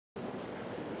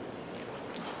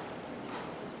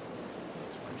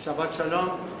شبات شالوم.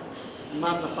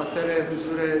 من به خاطر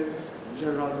حضور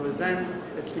جنرال روزن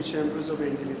اسپیچ امروز رو به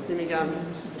انگلیسی میگم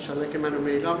انشالله که منو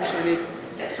میلا میکنید.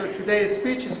 So today's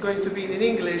speech is going to be in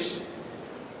English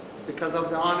because of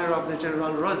the honor of the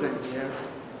General Rosen here.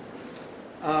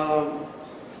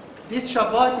 This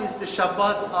Shabbat is the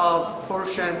Shabbat of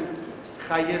portion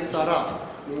Chayei Sarah,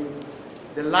 means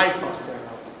the life of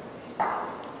Sarah.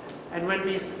 And when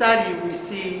we study, we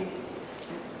see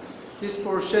this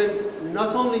portion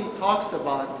not only talks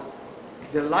about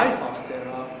the life of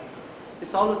Sarah,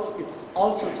 it's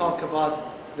also talk about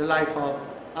the life of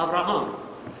Abraham.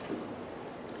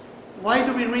 Why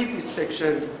do we read this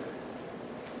section,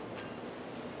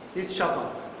 this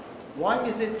Shabbat? Why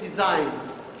is it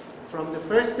designed from the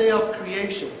first day of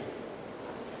creation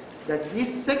that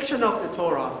this section of the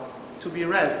Torah to be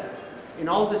read in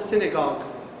all the synagogue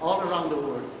all around the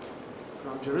world,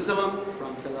 from Jerusalem,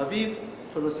 from Tel Aviv,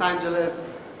 to Los Angeles,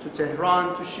 to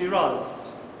Tehran, to Shiraz.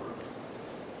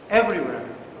 Everywhere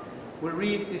we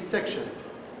read this section.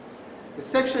 The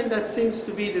section that seems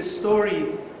to be the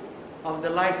story of the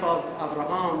life of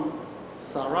Abraham,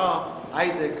 Sarah,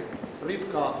 Isaac,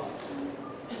 Rivka.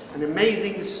 An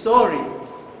amazing story.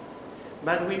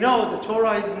 But we know the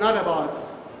Torah is not about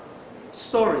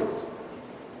stories.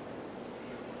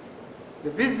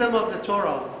 The wisdom of the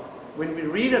Torah, when we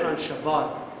read it on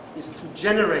Shabbat, is to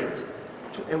generate,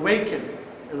 to awaken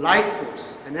a light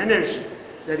force, an energy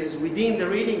that is within the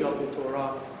reading of the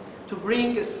Torah, to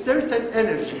bring a certain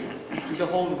energy to the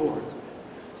whole world.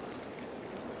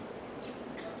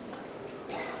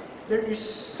 There is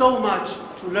so much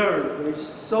to learn, there is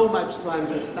so much to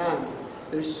understand,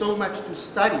 there is so much to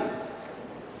study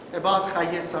about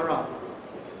Chayei Sarah.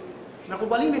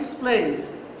 Mechubalim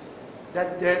explains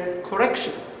that the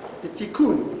correction, the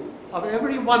tikkun of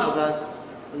every one of us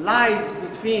lies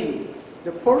between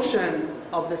the portion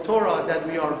of the Torah that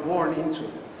we are born into.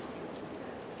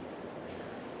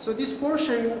 So this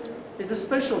portion is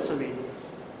special to me.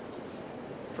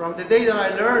 From the day that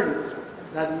I learned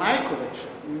that my correction,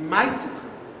 my tikkun,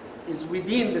 is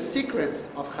within the secrets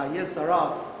of Chayei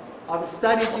Sarah, I've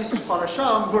studied this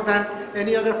parasha more than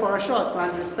any other parasha to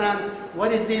understand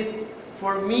what is it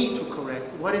for me to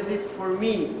correct, what is it for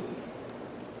me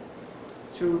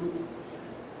to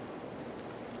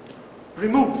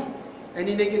remove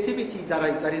any negativity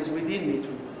that is within me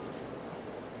too.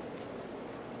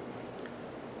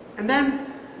 And then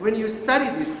when you study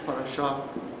this parasha,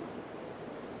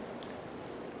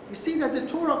 you see that the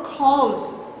Torah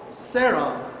calls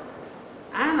Sarah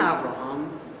and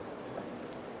Abraham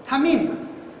Tamimim.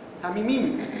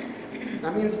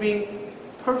 That means being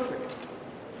perfect.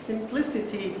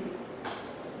 Simplicity,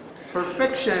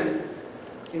 perfection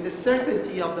in the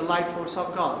certainty of the life force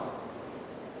of God.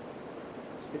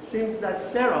 It seems that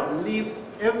Sarah lived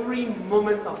every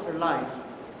moment of her life,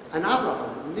 and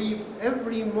Abraham lived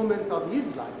every moment of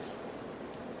his life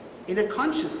in a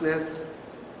consciousness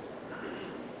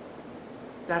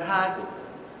that had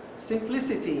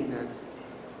simplicity in it,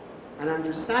 an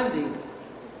understanding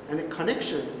and a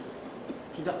connection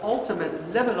to the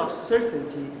ultimate level of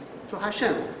certainty to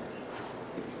Hashem.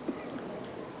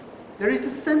 There is a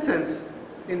sentence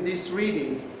in this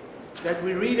reading that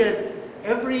we read it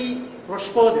every Rosh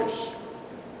Chodesh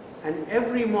and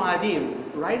every Moadim.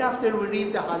 Right after we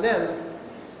read the Hallel,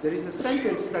 there is a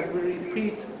sentence that we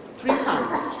repeat 3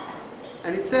 times.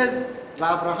 And it says,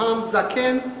 V'Avraham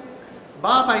Zaken,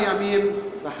 Ba Bayamim,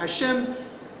 V'Hashem,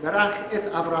 Barach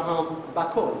et Avraham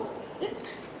Bakol.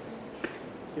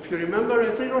 If you remember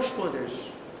every Rosh Chodesh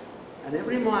and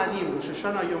every Moadim, Rosh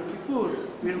Hashanah, Yom Kippur,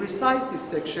 we recite this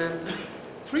section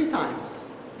 3 times.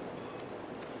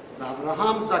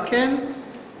 V'Avraham Zaken,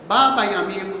 Ba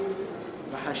Bayamim,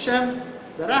 V'Hashem,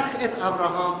 Barach et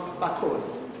Avraham Bakol.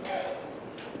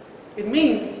 It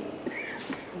means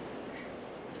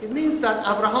that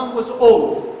Abraham was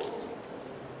old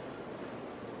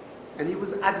and he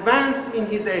was advanced in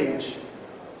his age.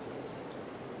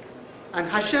 And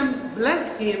Hashem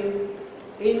blessed him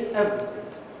in everything.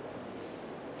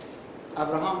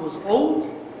 Abraham was old.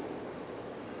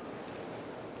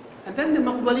 And then the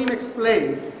Mechubalim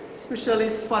explains, especially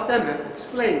Sfat Emet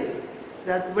explains,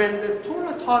 that when the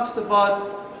Torah talks about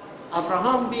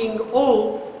Abraham being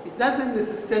old, it doesn't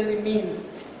necessarily mean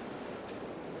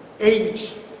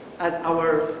age as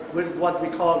what we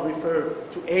refer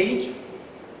to age.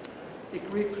 It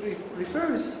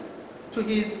refers to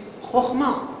his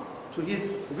chokhmah, to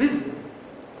his wisdom.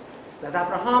 That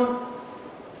Abraham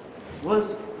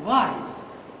was wise,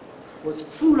 was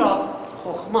full of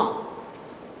chokhmah,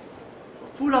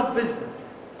 full of wisdom.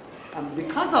 And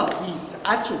because of these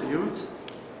attributes,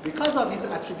 because of his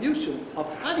attribution of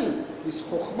having this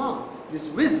chokhmah, this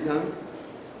wisdom,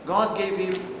 God gave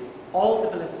him all the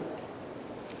blessing.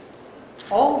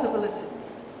 All the blessing.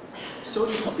 So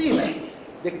it seems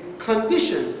the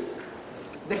condition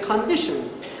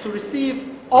to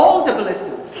receive all the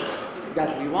blessing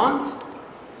that we want,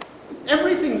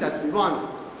 everything that we want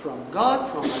from God,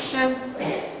 from Hashem,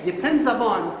 depends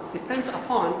upon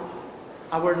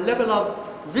our level of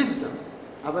wisdom,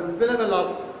 our level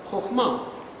of chokhmah.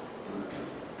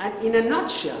 And in a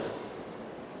nutshell,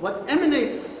 what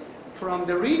emanates from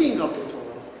the reading of the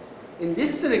Torah in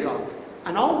this synagogue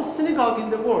and all the synagogue in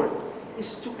the world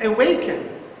is to awaken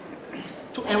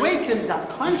that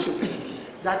consciousness,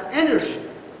 that energy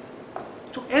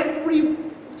to every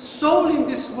soul in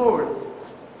this world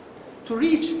to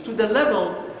reach to the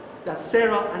level that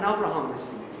Sarah and Abraham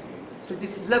received, to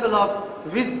this level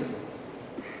of wisdom.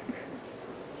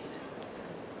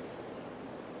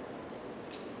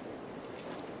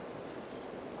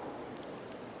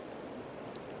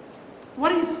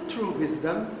 What is true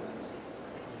wisdom?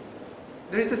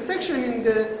 There is a section in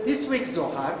this week's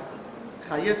Zohar,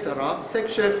 Chayei Sarah,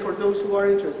 section for those who are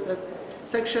interested,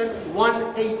 section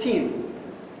 118.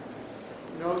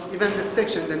 Even the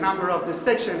section, the number of the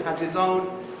section has its own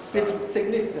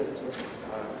significance.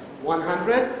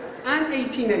 100 and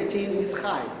 1818 is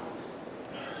high.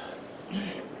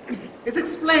 It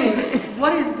explains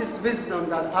what is this wisdom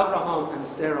that Abraham and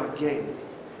Sarah gained.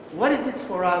 What is it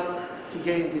for us to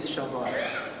gain this Shabbat?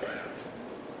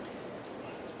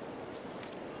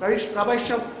 Rabbi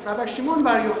Shimon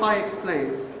Bar Yochai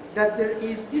explains that there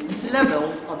is this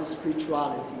level of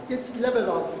spirituality, this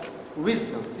level of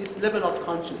wisdom, this level of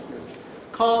consciousness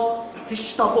called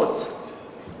Hishtabot.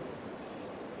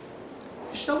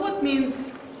 Hishtabot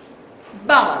means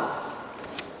balance,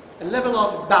 a level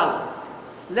of balance,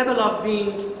 level of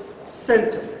being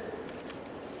centered.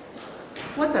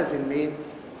 What does it mean?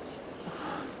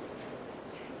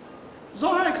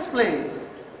 Zohar explains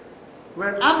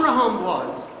where Abraham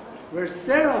was, where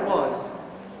Sarah was,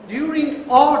 during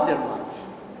all their life.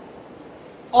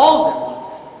 All their life.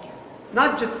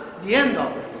 Not just the end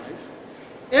of their life.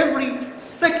 Every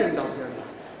second of their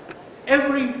life.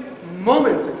 Every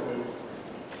moment of their life.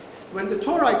 When the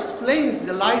Torah explains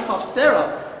the life of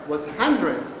Sarah was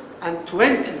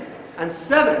 120 and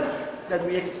 7 that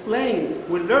we explained,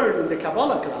 we learned in the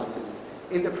Kabbalah classes,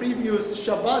 in the previous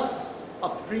Shabbats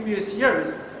of the previous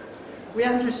years, we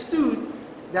understood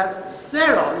that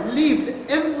Sarah lived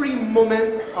every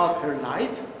moment of her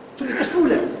life to its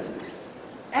fullest.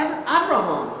 And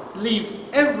Abraham lived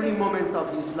every moment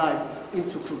of his life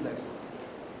into fullest.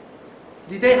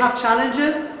 Did they have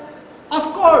challenges?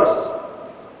 Of course.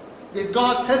 Did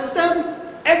God test them?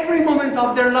 Every moment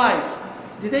of their life.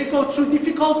 Did they go through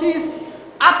difficulties?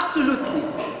 Absolutely.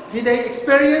 Did they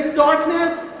experience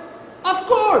darkness? Of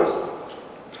course.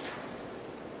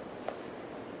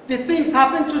 Did things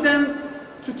happen to them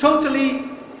to totally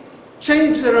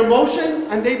change their emotion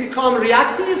and they become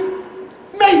reactive?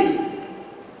 Maybe.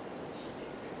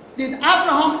 Did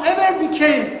Abraham ever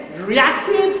become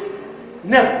reactive?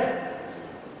 Never.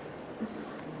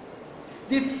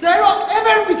 Did Sarah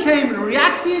ever become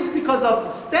reactive because of the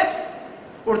steps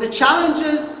or the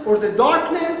challenges or the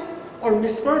darkness or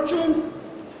misfortunes?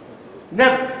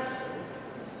 Never.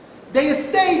 They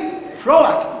stayed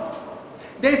proactive.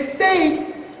 They stayed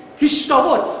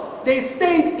hishtabot. They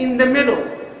stayed in the middle.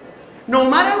 No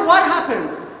matter what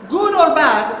happened, good or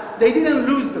bad, they didn't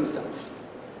lose themselves.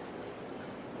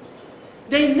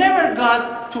 They never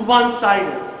got to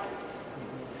one-sided.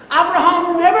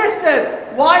 Abraham never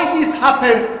said, why this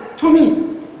happened to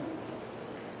me?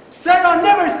 Sarah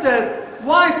never said,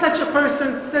 why such a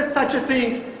person said such a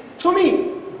thing to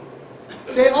me?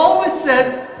 They always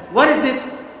said, what is it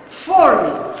for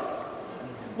me?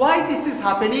 Why this is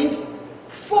happening?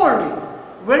 For me.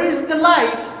 Where is the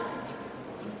light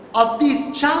of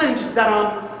this challenge that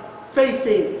I'm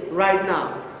facing right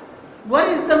now? What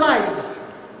is the light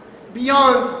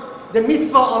beyond the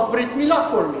mitzvah of Brit Milah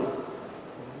for me?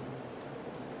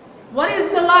 What is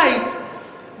the light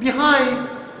behind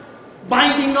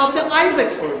binding of the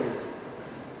Isaac for me?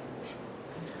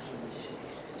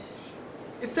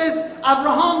 It says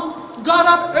Abraham got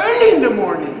up early in the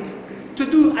morning to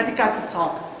do Atikat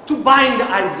Yitzhak, to bind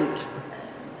Isaac.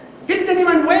 He didn't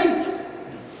even wait.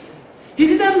 He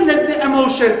didn't let the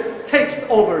emotion take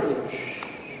over him.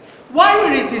 Why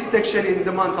we read this section in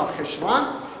the month of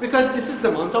Cheshvan? Because this is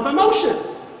the month of emotion.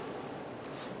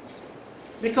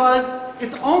 Because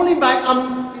it's only by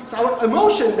it's our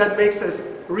emotion that makes us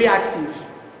reactive.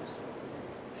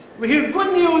 We hear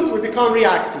good news, we become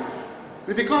reactive.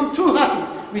 We become too happy.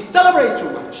 We celebrate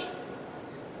too much.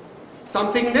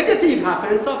 Something negative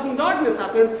happens, something darkness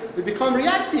happens, we become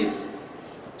reactive.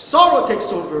 Sorrow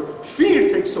takes over, fear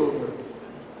takes over.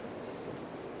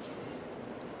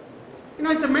 You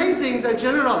know, it's amazing that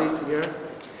General is here.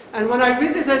 And when I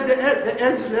visited the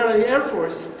Israeli Air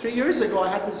Force 3 years ago, I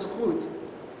had the zechut.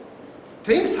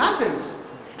 Things happen.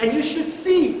 And you should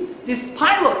see these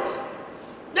pilots.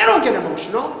 They don't get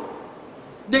emotional.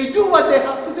 They do what they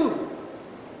have to do.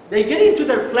 They get into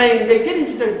their plane, they get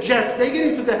into their jets, they get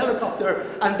into the helicopter,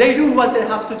 and they do what they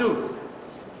have to do.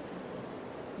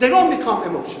 They don't become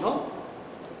emotional.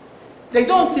 They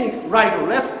don't think right or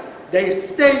left. They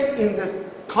stay in the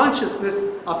consciousness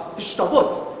of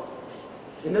ishtabut,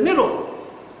 in the middle.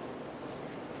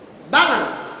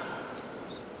 Balance.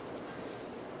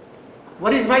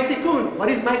 What is my tikkun? What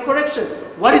is my correction?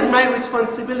 What is my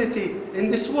responsibility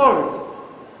in this world?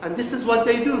 And this is what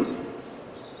they do.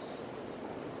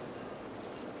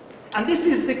 And this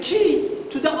is the key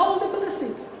to all the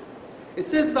blessing. It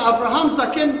says, "Avraham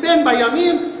zaken ben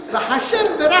bayamim,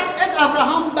 v'Hashem berach et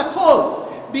Avraham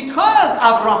bakol." Because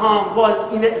Avraham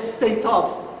was in a state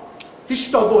of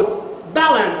hishtabut,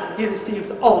 balance, he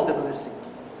received all the blessing.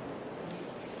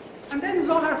 And then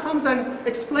Zohar comes and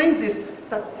explains this,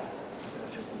 that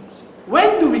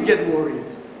when do we get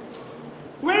worried?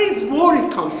 Where is worry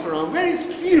comes from? Where is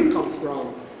fear comes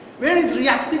from? Where is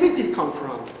reactivity come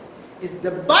from? It's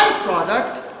the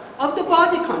byproduct of the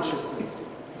body consciousness,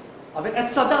 of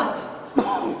etzadat.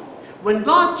 When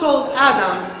God told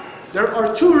Adam, there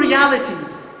are two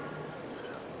realities.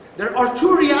 There are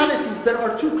two realities, there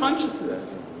are two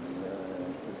consciousnesses.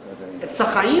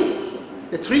 Etzachaim,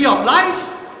 the tree of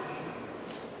life,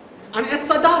 and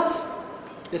etzadat,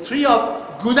 the tree of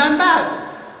good and bad.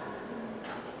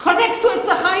 Connect to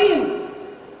etzachaim.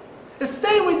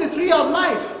 Stay with the tree of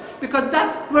life, because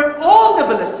that's where all the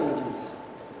blessing is.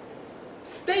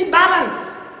 Stay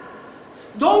balanced.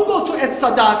 Don't go to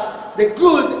etzadat, the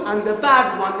good and the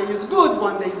bad. One day is good,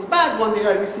 one day is bad, one day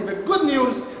I receive a good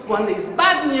news, one day is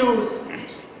bad news.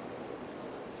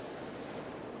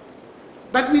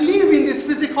 But we live in this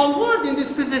physical world,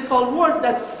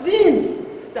 that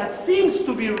seems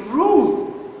to be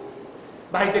ruled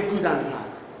by the good and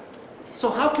bad. So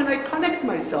how can I connect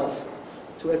myself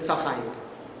to etzachaim?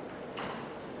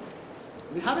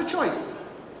 We have a choice.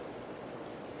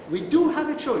 We do have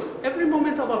a choice. Every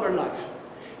moment of our life.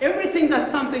 Everything that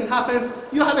something happens,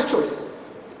 you have a choice.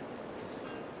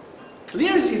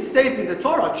 Clearly it states in the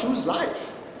Torah, choose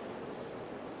life.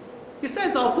 He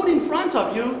says, I'll put in front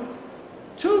of you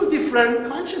two different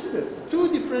consciousness, two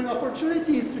different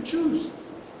opportunities to choose,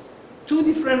 two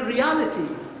different reality.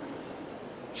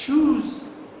 Choose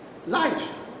life.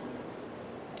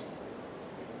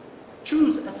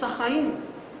 Choose etzachaim.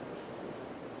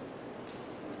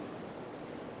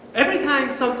 Every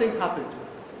time something happens to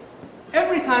us,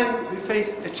 every time we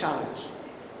face a challenge,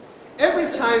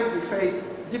 every time we face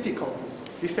difficulties,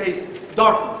 we face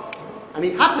darkness, and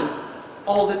it happens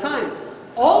all the time,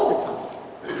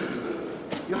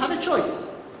 you have a choice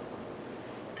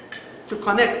to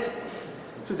connect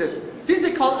to the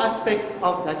physical aspect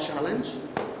of that challenge,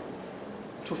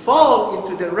 to fall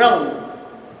into the realm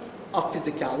of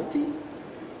physicality,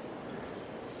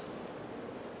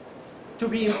 to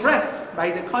be impressed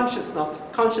by the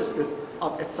consciousness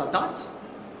of etzadat,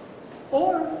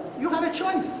 or you have a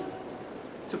choice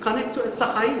to connect to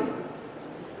etzachaim,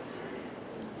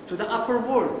 to the upper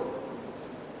world.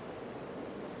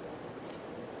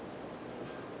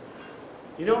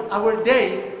 You know, our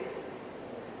day,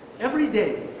 every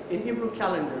day in Hebrew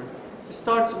calendar,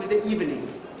 starts with the evening.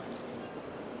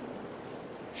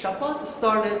 Shabbat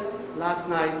started last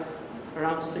night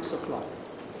around 6 o'clock.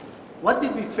 What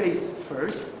did we face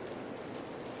first?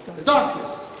 The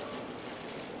darkness.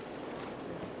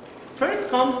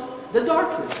 First comes the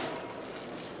darkness.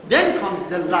 Then comes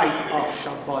the light of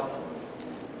Shabbat.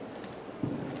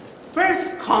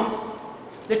 First comes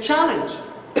the challenge.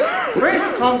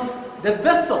 First comes the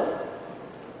vessel.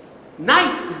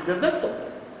 Night is the vessel.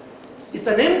 It's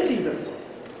an empty vessel.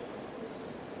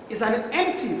 It's an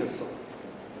empty vessel.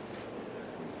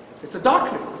 It's a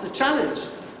darkness, it's a challenge.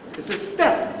 It's a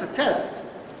step, it's a test.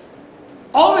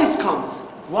 Always comes.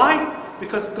 Why?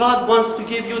 Because God wants to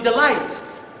give you the light.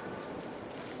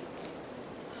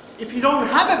 If you don't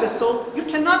have a vessel, you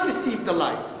cannot receive the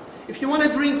light. If you want to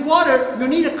drink water, you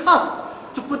need a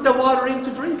cup to put the water in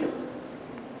to drink it.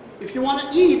 If you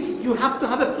want to eat, you have to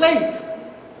have a plate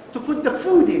to put the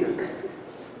food in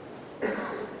it.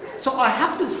 So I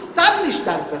have to establish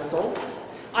that vessel.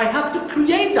 I have to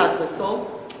create that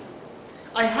vessel.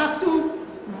 I have to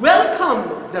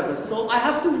welcome the vessel. I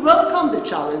have to welcome the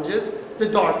challenges, the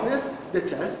darkness, the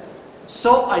test,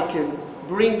 so I can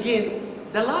bring in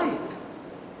the light.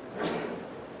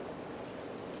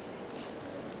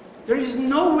 There is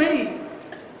no way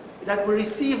that we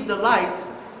receive the light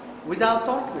without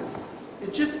darkness.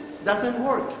 It just doesn't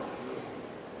work.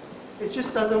 It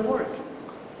just doesn't work.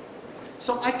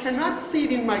 So I cannot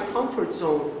sit in my comfort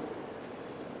zone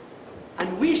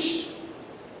and wish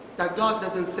that God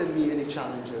doesn't send me any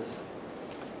challenges.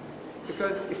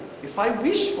 Because if I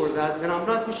wish for that, then I'm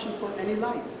not wishing for any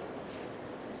lights.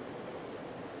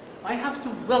 I have to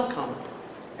welcome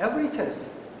every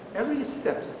test, every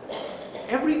steps,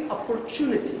 every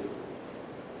opportunity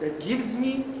that gives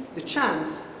me the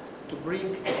chance to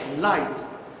bring light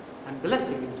and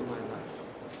blessing into my life.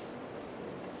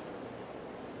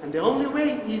 And the only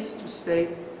way is to stay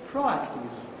proactive.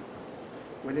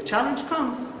 When a challenge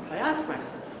comes, I ask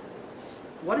myself,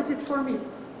 what is it for me?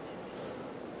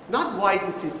 Not why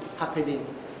this is happening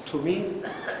to me,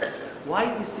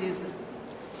 why this is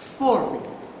for me.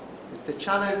 It's a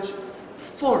challenge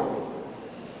for me.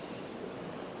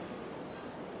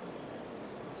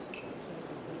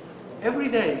 Every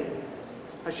day,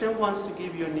 Hashem wants to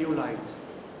give you a new light.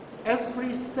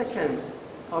 Every second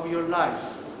of your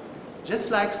life,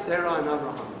 just like Sarah and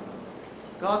Abraham,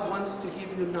 God wants to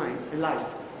give you a light,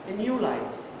 a new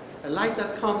light, a light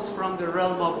that comes from the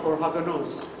realm of Or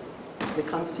Haganos, the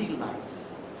concealed light.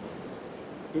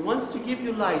 He wants to give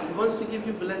you light, He wants to give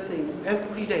you blessing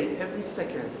every day, every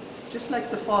second, just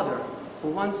like the father who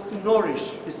wants to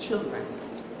nourish his children,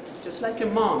 just like a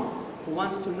mom who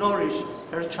wants to nourish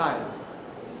her child.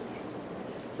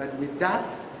 But with that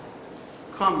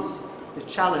comes the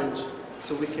challenge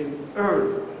so we can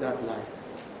earn that light.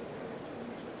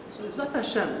 So Izzat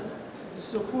Hashem, the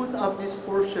zuhud of this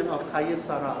portion of Chayei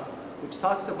Sarah, which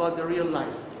talks about the real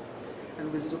life,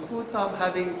 and with zuhud of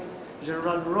having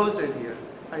General Rosen here,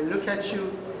 I look at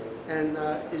you and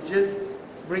it just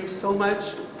brings so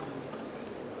much,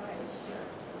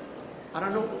 I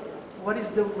don't know what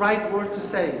is the right word to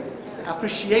say,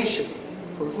 appreciation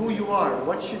for who you are,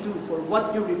 what you do, for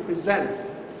what you represent,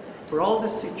 for all the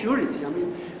security. I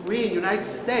mean, we in the United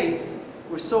States,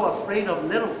 we're so afraid of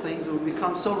little things and we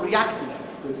become so reactive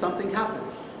when something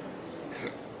happens.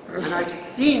 And I've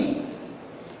seen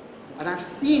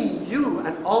you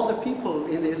and all the people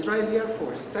in the Israeli Air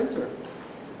Force Center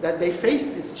that they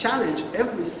face this challenge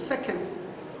every second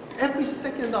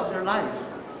of their life.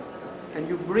 And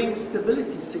you bring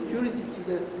stability, security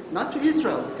to not to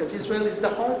Israel, because Israel is the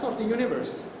heart of the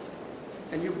universe.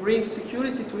 And you bring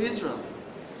security to Israel.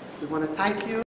 We want to thank you.